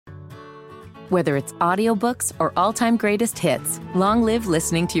Whether it's audiobooks or all-time greatest hits, long live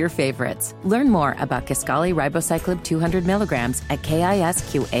listening to your favorites. Learn more about Kisqali Ribociclib 200 milligrams at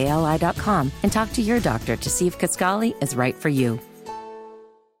KISQALI.com and talk to your doctor to see if Kisqali is right for you.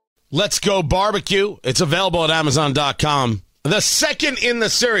 Let's Go Barbecue. It's available at Amazon.com. The second in the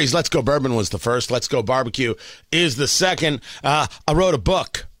series. Let's Go Bourbon was the first. Let's Go Barbecue is the second. I wrote a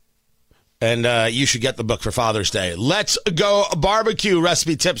book. And you should get the book for Father's Day. Let's Go Barbecue,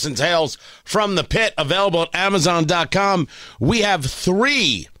 recipe tips and tales from the pit, available at Amazon.com. We have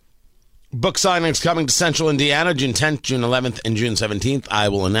 3 book signings coming to Central Indiana, June 10th, June 11th, and June 17th. I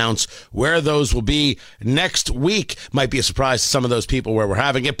will announce where those will be next week. Might be a surprise to some of those people where we're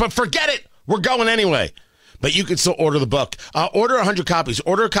having it, but forget it. We're going anyway. But you can still order the book. Order 100 copies.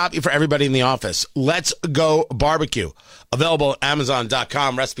 Order a copy for everybody in the office. Let's Go Barbecue. Available at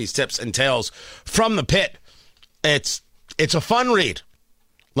Amazon.com. Recipes, tips, and tales from the pit. It's a fun read.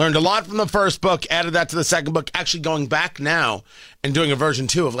 Learned a lot from the first book. Added that to the second book. Actually going back now and doing a version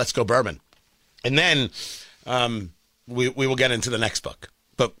 2 of Let's Go Bourbon. And then we will get into the next book.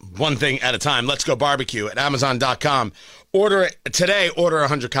 But one thing at a time. Let's Go Barbecue at Amazon.com. Order it today. Order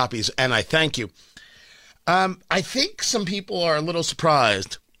 100 copies. And I thank you. I think some people are a little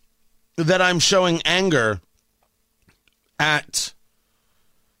surprised that I'm showing anger at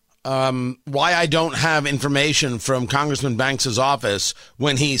why I don't have information from Congressman Banks' office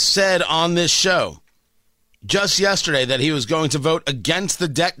when he said on this show just yesterday that he was going to vote against the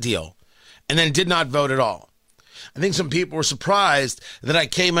debt deal and then did not vote at all. I think some people were surprised that I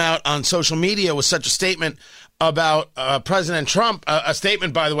came out on social media with such a statement about President Trump, a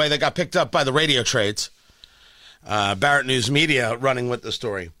statement, by the way, that got picked up by the radio trades. Barrett News Media running with the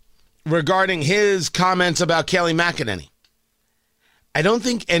story regarding his comments about Kayleigh McEnany. I don't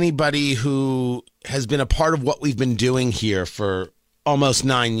think anybody who has been a part of what we've been doing here for almost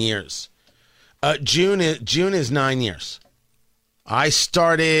 9 years. June is 9 years. I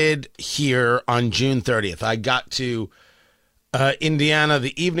started here on June 30th. I got to Indiana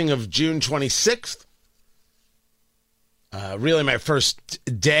the evening of June 26th. Really, my first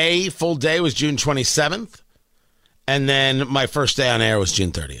day, full day, was June 27th. And then my first day on air was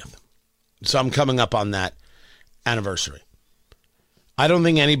June 30th. So I'm coming up on that anniversary. I don't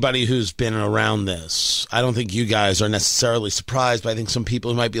think anybody who's been around this, I don't think you guys are necessarily surprised, but I think some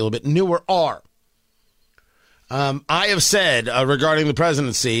people who might be a little bit newer are. I have said regarding the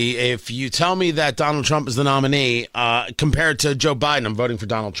presidency, if you tell me that Donald Trump is the nominee compared to Joe Biden, I'm voting for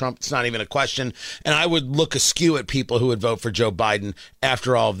Donald Trump. It's not even a question. And I would look askew at people who would vote for Joe Biden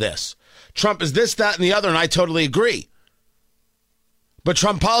after all of this. Trump is this, that, and the other, and I totally agree. But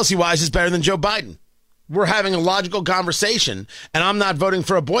Trump policy-wise is better than Joe Biden. We're having a logical conversation, and I'm not voting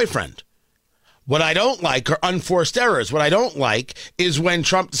for a boyfriend. What I don't like are unforced errors. What I don't like is when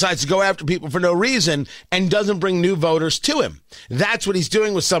Trump decides to go after people for no reason and doesn't bring new voters to him. That's what he's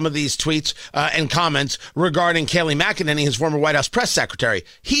doing with some of these tweets and comments regarding Kayleigh McEnany, his former White House press secretary.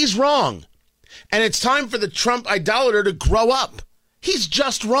 He's wrong. And it's time for the Trump idolater to grow up. He's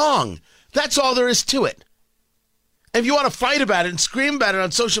just wrong. That's all there is to it. And if you want to fight about it and scream about it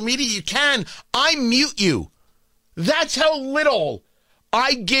on social media, you can. I mute you. That's how little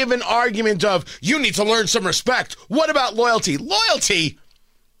I give an argument of, you need to learn some respect. What about loyalty? Loyalty?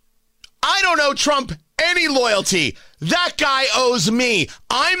 I don't owe Trump any loyalty. That guy owes me.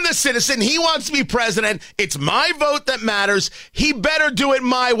 I'm the citizen. He wants to be president. It's my vote that matters. He better do it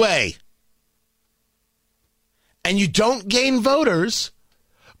my way. And you don't gain voters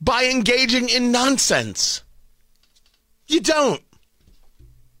by engaging in nonsense. You don't.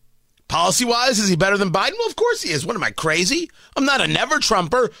 Policy-wise, is he better than Biden? Well, of course he is. What, am I crazy? I'm not a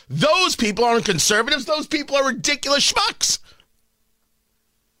never-Trumper. Those people aren't conservatives. Those people are ridiculous schmucks.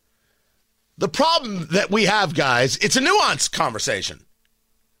 The problem that we have, guys, it's a nuanced conversation.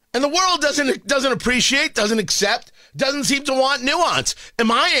 And the world doesn't appreciate, doesn't accept, doesn't seem to want nuance. And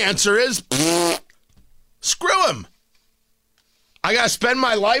my answer is, screw him. I got to spend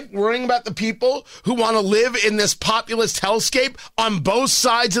my life worrying about the people who want to live in this populist hellscape on both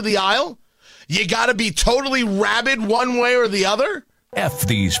sides of the aisle? You got to be totally rabid one way or the other? F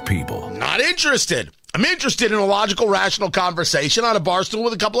these people. Not interested. I'm interested in a logical, rational conversation on a bar stool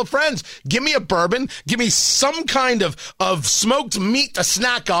with a couple of friends. Give me a bourbon. Give me some kind of smoked meat to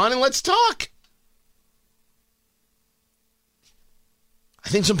snack on, and let's talk. I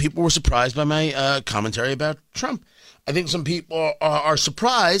think some people were surprised by my commentary about Trump. I think some people are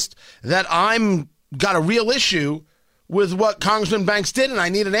surprised that I'm got a real issue with what Congressman Banks did, and I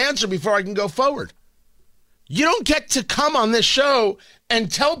need an answer before I can go forward. You don't get to come on this show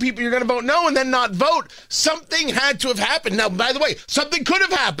and tell people you're going to vote no and then not vote. Something had to have happened. Now, by the way, something could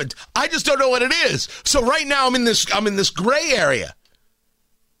have happened. I just don't know what it is. So right now I'm in this gray area.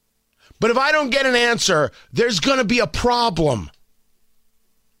 But if I don't get an answer, there's going to be a problem.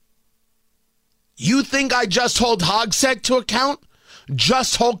 You think I just hold Hogsett to account?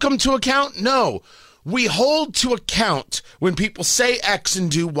 Just Holcomb to account? No. We hold to account when people say X and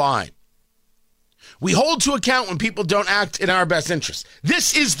do Y. We hold to account when people don't act in our best interest.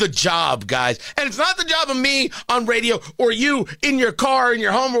 This is the job, guys. And it's not the job of me on radio or you in your car, in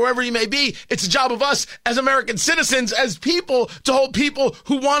your home, or wherever you may be. It's the job of us as American citizens, as people, to hold people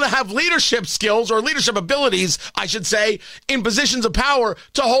who want to have leadership skills or leadership abilities, I should say, in positions of power,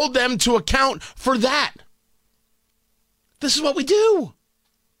 to hold them to account for that. This is what we do.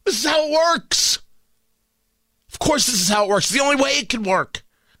 This is how it works. Of course, this is how it works. It's the only way it can work.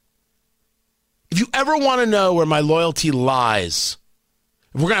 If you ever want to know where my loyalty lies,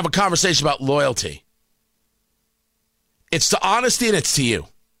 if we're going to have a conversation about loyalty, it's to honesty and it's to you.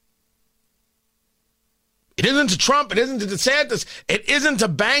 It isn't to Trump. It isn't to DeSantis. It isn't to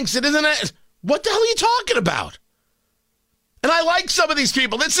Banks. It isn't. What the hell are you talking about? And I like some of these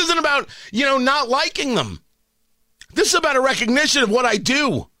people. This isn't about, not liking them. This is about a recognition of what I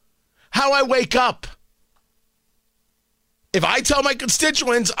do, how I wake up. If I tell my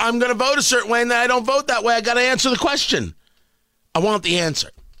constituents I'm going to vote a certain way and then I don't vote that way, I got to answer the question. I want the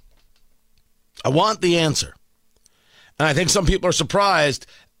answer. I want the answer. And I think some people are surprised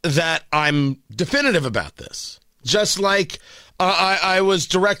that I'm definitive about this. Just like I was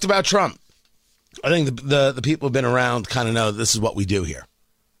direct about Trump. I think the people who've been around kind of know this is what we do here.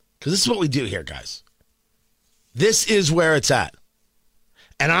 Because this is what we do here, guys. This is where it's at.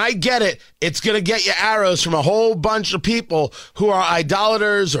 And I get it. It's going to get you arrows from a whole bunch of people who are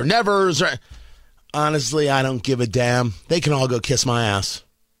idolaters or nevers. Honestly, I don't give a damn. They can all go kiss my ass.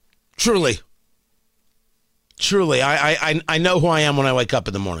 Truly. Truly. I know who I am when I wake up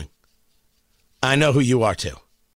in the morning. I know who you are too.